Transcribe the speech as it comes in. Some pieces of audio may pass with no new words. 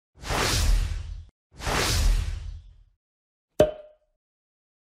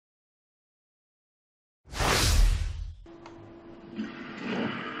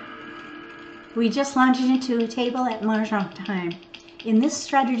We just launched into a table at Mahjong time. In this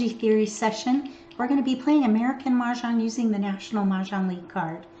strategy theory session, we're going to be playing American Mahjong using the National Mah Jongg League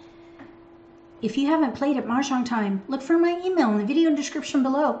card. If you haven't played at Mahjong time, look for my email in the video description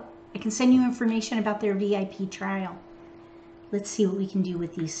below. I can send you information about their VIP trial. Let's see what we can do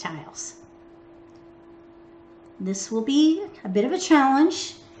with these tiles. This will be a bit of a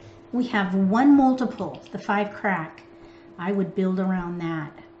challenge. We have one multiple, the 5 crack. I would build around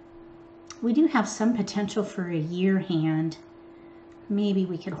that. We do have some potential for a year hand. Maybe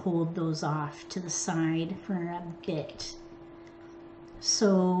we could hold those off to the side for a bit.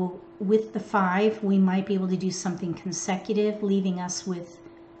 So with the 5, we might be able to do something consecutive, leaving us with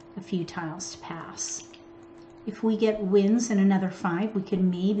a few tiles to pass. If we get wins and another 5, we could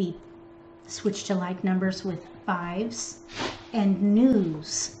maybe switch to like numbers with 5s and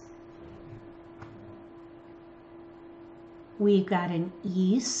news. We've got an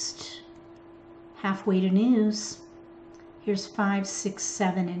east. Halfway to news. Here's 5, 6,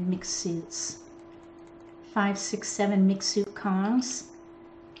 7 and mixed suits. 5, 6, 7 mixed suit Kongs.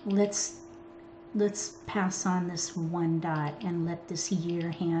 Let's pass on this 1 dot and let this year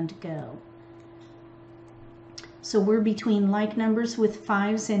hand go. So we're between like numbers with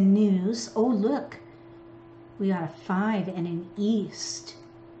 5s and news. Oh look, we got a 5 and an east.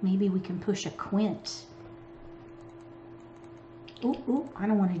 Maybe we can push a quint. Oh, I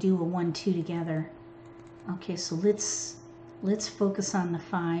don't want to do a 1, 2 together. Okay, so let's focus on the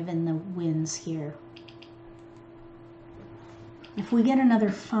 5 and the wins here. If we get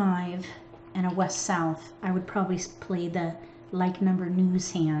another 5 and a west-south, I would probably play the like number news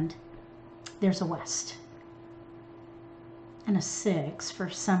hand. There's a west. And a 6 for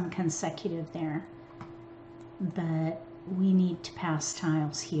some consecutive there. But we need to pass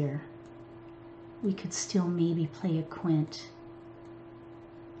tiles here. We could still maybe play a quint.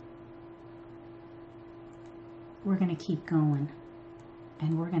 We're going to keep going,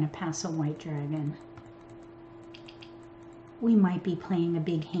 and we're going to pass a white dragon. We might be playing a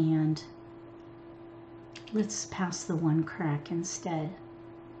big hand. Let's pass the 1 crack instead.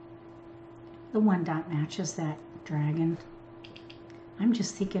 The 1 dot matches that dragon. I'm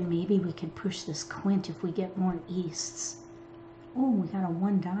just thinking maybe we could push this quint if we get more easts. Oh, we got a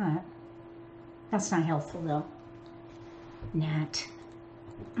 1 dot. That's not helpful though. Nat.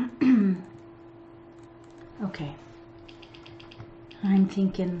 Okay, I'm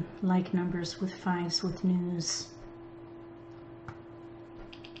thinking like numbers with 5s with news.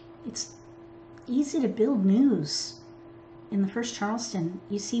 It's easy to build news. In the first Charleston,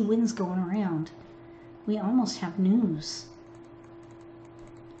 you see wins going around. We almost have news.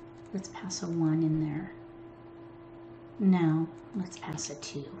 Let's pass a 1 in there. No, let's pass a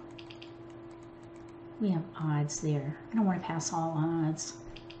 2. We have odds there. I don't want to pass all odds.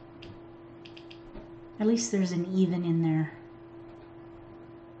 At least there's an even in there.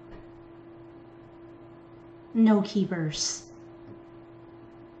 No keepers.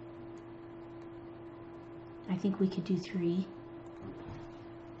 I think we could do 3.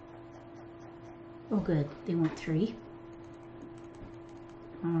 Oh good, they went 3.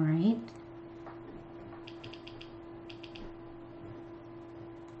 All right.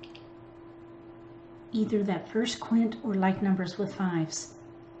 Either that first quint or like numbers with 5s.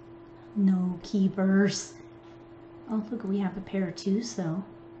 No keepers. Oh, look, we have a pair of 2s, though.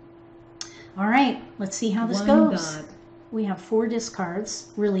 All right, let's see how this goes. Dot. We have 4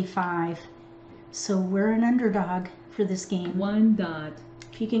 discards, really 5. So we're an underdog for this game. 1 dot.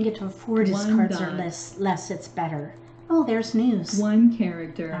 If you can get to 4 discards or less, it's better. Oh, there's news. 1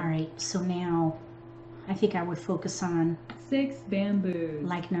 character. All right, so now I think I would focus on 6 bamboos.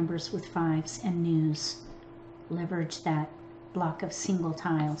 Like numbers with 5s and news. Leverage that block of single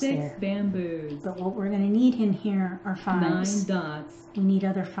tiles 6 there. bamboos. But what we're going to need in here are 5s. 9 dots. We need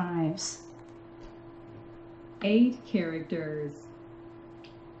other 5s. 8 characters.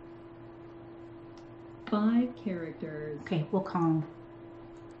 5 characters. Okay, we'll Kong.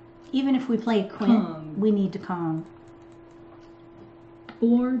 Even if we play a quint, we need to Kong.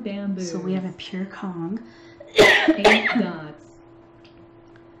 4 bamboos. So we have a pure Kong. 8 dots.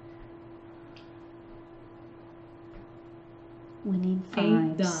 We need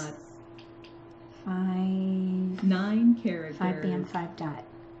 5s. 8 dots. 5. 9 characters. 5 band, 5 dot.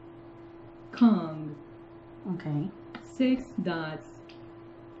 Kong. Okay. 6 dots.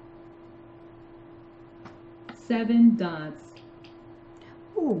 7 dots.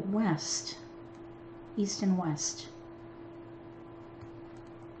 Ooh, west. East and west.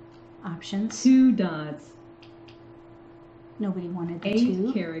 Options. 2 dots. Nobody wanted the 8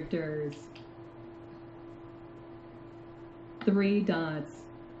 2. characters. 3 dots.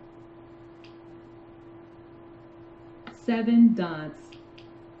 7 dots.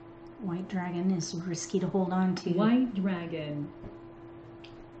 White dragon is risky to hold on to. White dragon.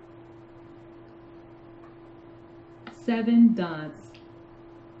 7 dots.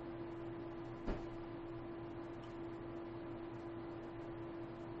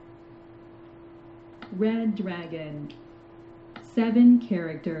 Red dragon. 7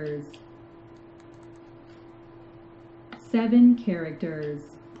 characters. 7 characters.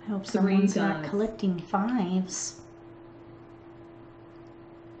 I hope 3 someone's not dots. collecting fives.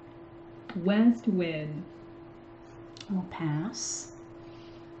 West wind. We'll pass.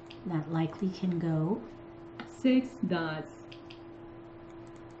 That likely can go. 6 dots.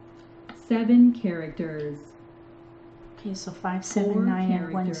 7 characters. Okay, so 5, 7, 4 9, and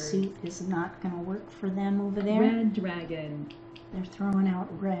 1 characters. suit is not going to work for them over there. Red dragon. They're throwing out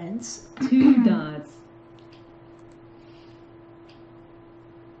reds. 2 dots.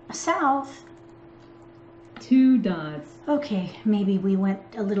 South. 2 dots. Okay, maybe we went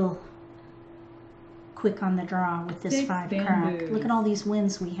a little quick on the draw with this 6 5 crack. bamboos. Look at all these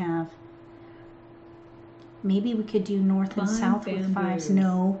winds we have. Maybe we could do north and 5 south with fives. bamboos.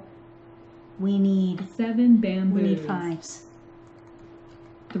 No, we need 7 bamboos. fives.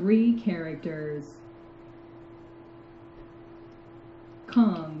 3 characters.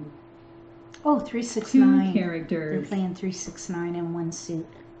 Kong. Oh, 3, 6, 2 9. They're characters. playing 3, 6, 9 and 1 suit.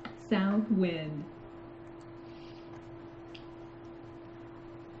 South wind.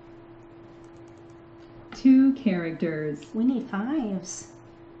 2 characters. We need fives.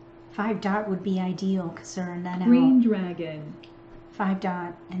 5 dot would be ideal because there are none Green out. dragon. 5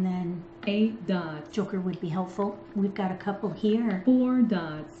 dot and then 8 dots. joker would be helpful. We've got a couple here. 4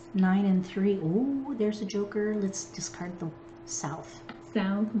 dots. 9 and 3. Oh, there's a joker. Let's discard the south.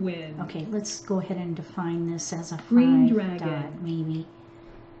 South wind. Okay, let's go ahead and define this as a 5 Green dragon. dot maybe.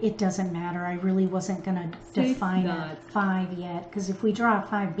 It doesn't matter. I really wasn't going to 6 define a dots. 5 yet because if we draw a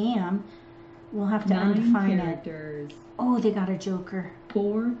 5 bam, we'll have to 9 undefine it. characters. Oh, they got a joker.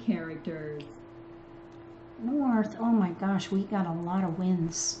 4 characters. North. Oh my gosh, we got a lot of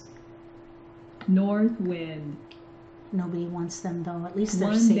wins. North wind. Nobody wants them though. At least they're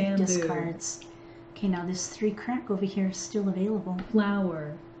 1 safe bamboo. discards. Okay, now this 3 crack over here is still available.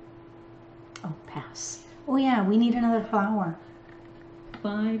 Flower. Oh, pass. Oh yeah, we need another flower.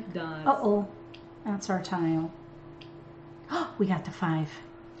 5 dots. Uh-oh, that's our tile. We got the 5.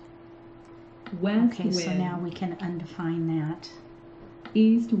 West Okay, wind. so now we can undefine that.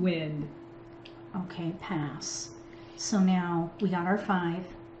 East wind. Okay, pass. So now we got our 5.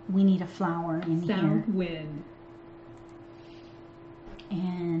 We need a flower in South here. wind.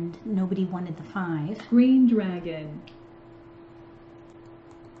 And nobody wanted the 5. Green dragon.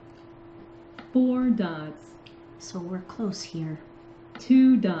 4 dots. So we're close here.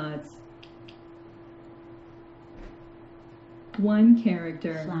 2 dots. 1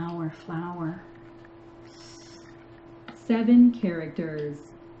 character. Flower, flower. 7 characters.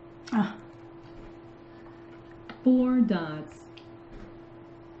 Ah, 4 dots.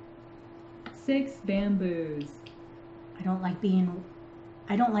 6 bamboos. I don't like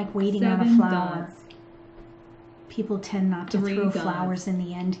waiting on a 7 flower. dots. People tend not to 3 throw dots. flowers in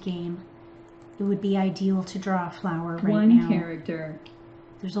the end game. It would be ideal to draw a flower right 1 now. character.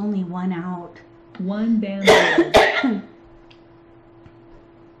 There's only 1 out. 1 bamboo.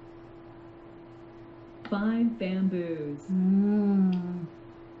 5 bamboos.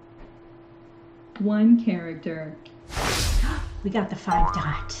 1 character. We got the 5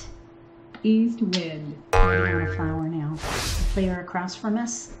 dot. East wind. Waiting on a flower now. The player across from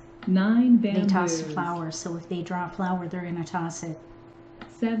us, 9 they bamboos. toss a flower. So if they draw a flower, they're going to toss it.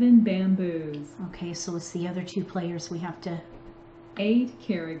 7 bamboos. Okay, so it's the other 2 players we have to 8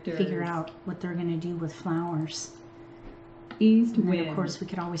 characters. figure out what they're going to do with flowers. East And then, wind. of course, we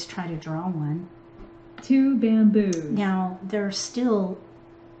could always try to draw one. 2 bamboos. Now, there's still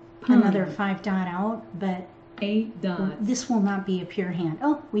Pine. another 5 dot out, but 8 dots. this will not be a pure hand.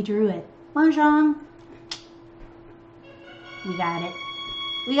 Oh, we drew it. Mahjong. We got it.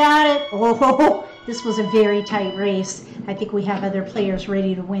 We got it. Oh, this was a very tight race. I think we have other players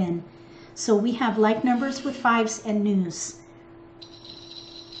ready to win. So we have like numbers with 5s and news.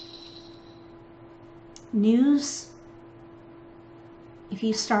 News, if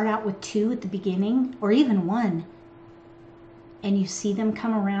you start out with 2 at the beginning, or even 1, and you see them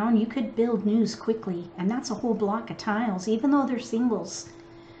come around, you could build news quickly, and that's a whole block of tiles, even though they're singles.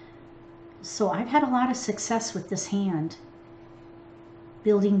 So I've had a lot of success with this hand,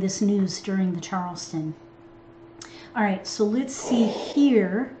 building this news during the Charleston. All right, so let's see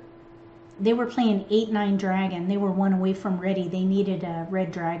here. They were playing 8-9 dragon. They were 1 away from ready. They needed a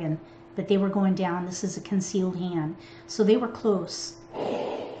red dragon. but they were going down. This is a concealed hand. So they were close.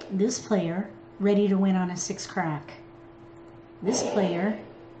 This player, ready to win on a 6 crack. This player,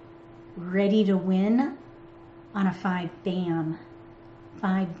 ready to win on a 5 bam.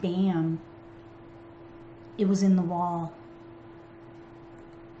 5 bam. It was in the wall.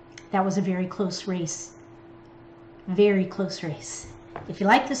 That was a very close race. Very close race. If you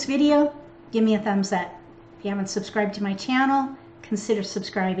like this video, give me a thumbs up. If you haven't subscribed to my channel, consider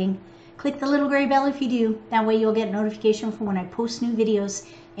subscribing. Click the little gray bell if you do. That way you'll get notification for when I post new videos,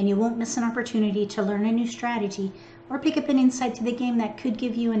 and you won't miss an opportunity to learn a new strategy or pick up an insight to the game that could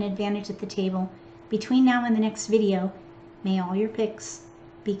give you an advantage at the table. Between now and the next video, may all your picks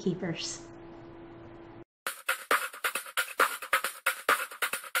be keepers.